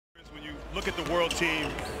Look at the world team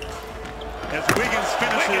as Wiggins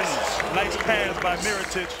finishes. Nice pass by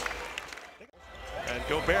Mirotic. And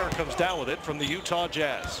Gobert comes down with it from the Utah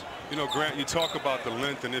Jazz. You know, Grant, you talk about the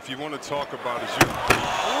length, and if you want to talk about his youth.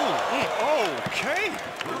 Okay.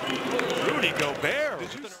 Rudy Gobert.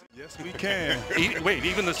 Yes, we can. Wait,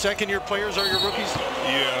 even the second-year players are your rookies?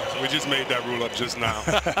 Yeah, we just made that rule up just now.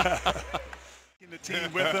 The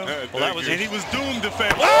team with him. Well, that was and he was doomed to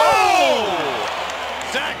fail. Oh!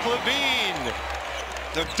 Zach LaVine.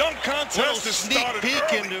 The dunk contest is Sneak started peek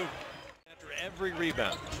early. into after every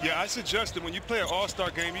rebound. Yeah, I suggest that when you play an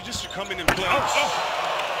all-star game, you just should come in and play.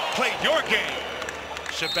 Play your game.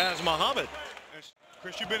 Shabazz Muhammad.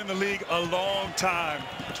 Chris, you've been in the league a long time.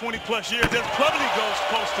 20-plus years. That probably goes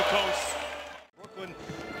coast to coast. Brooklyn,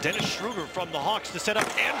 Dennis Schroeder from the Hawks to set up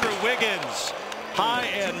Andrew Wiggins. High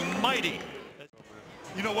and mighty.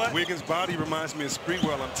 You know what? Wiggins' body reminds me of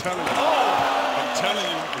Sprewell, I'm telling you. I'm telling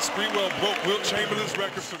you, the Sprewell broke Wilt Chamberlain's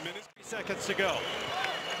record for minutes. 3 seconds to go.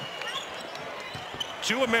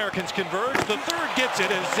 2 Americans converge. The third gets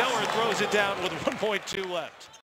it as Zeller throws it down with 1.2 left.